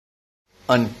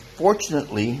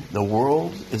Unfortunately, the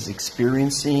world is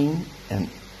experiencing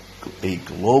a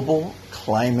global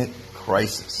climate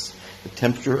crisis. The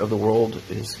temperature of the world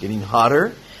is getting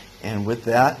hotter, and with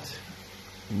that,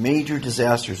 major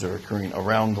disasters are occurring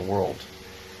around the world.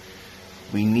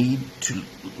 We need to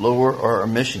lower our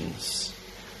emissions.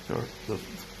 The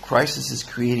crisis is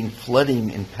creating flooding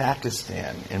in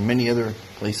Pakistan and many other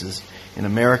places in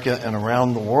America and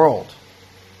around the world.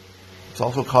 It's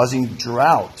also causing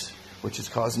drought, which is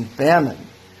causing famine,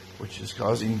 which is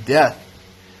causing death.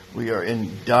 We are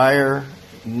in dire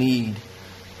need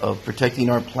of protecting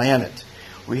our planet.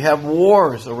 We have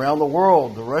wars around the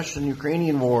world. The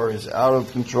Russian-Ukrainian war is out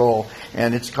of control,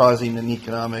 and it's causing an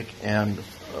economic and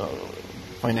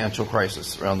financial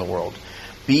crisis around the world.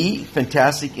 Be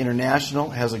Fantastic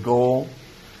International has a goal,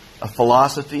 a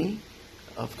philosophy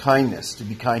of kindness, to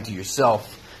be kind to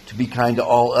yourself, to be kind to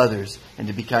all others, and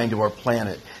to be kind to our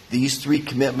planet. These three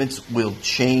commitments will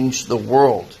change the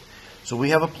world. So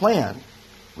we have a plan.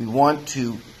 We want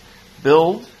to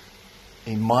build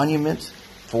a monument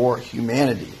for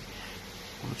humanity,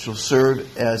 which will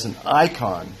serve as an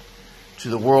icon to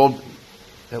the world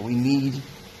that we need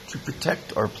to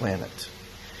protect our planet.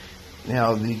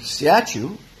 Now, the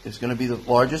statue is going to be the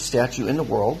largest statue in the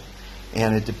world,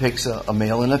 and it depicts a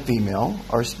male and a female,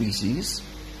 our species,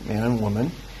 man and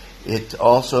woman. It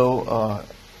also,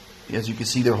 as you can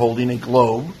see, they're holding a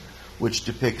globe, which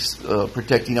depicts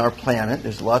protecting our planet.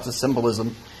 There's lots of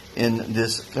symbolism in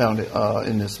this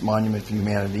monument for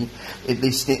humanity.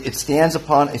 It stands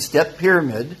upon a step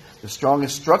pyramid, the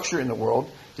strongest structure in the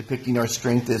world, depicting our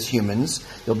strength as humans.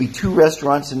 There'll be 2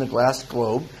 restaurants in the glass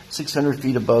globe, 600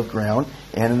 feet above ground,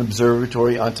 and an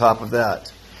observatory on top of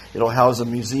that. It'll house a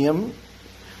museum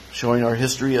showing our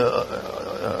history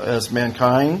as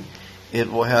mankind. It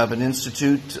will have an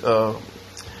institute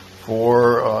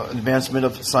for advancement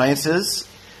of sciences,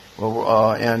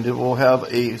 and it will have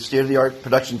a state-of-the-art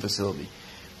production facility.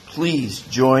 Please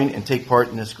join and take part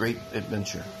in this great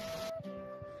adventure.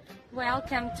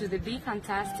 Welcome to the Be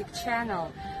Fantastic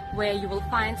channel, where you will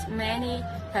find many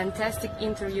fantastic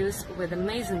interviews with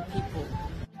amazing people.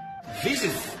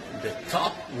 Visit the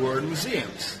top world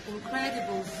museums,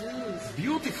 Incredible zoos,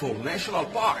 beautiful national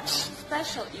parks,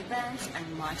 special events,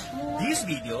 and much more. These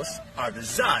videos are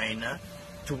designed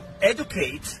to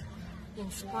educate,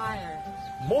 Inspire.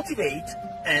 motivate,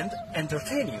 and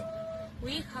entertain you.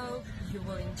 We hope you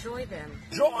will enjoy them.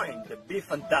 Join the Be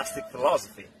Fantastic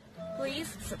philosophy.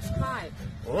 Please subscribe.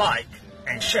 Like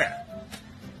and share.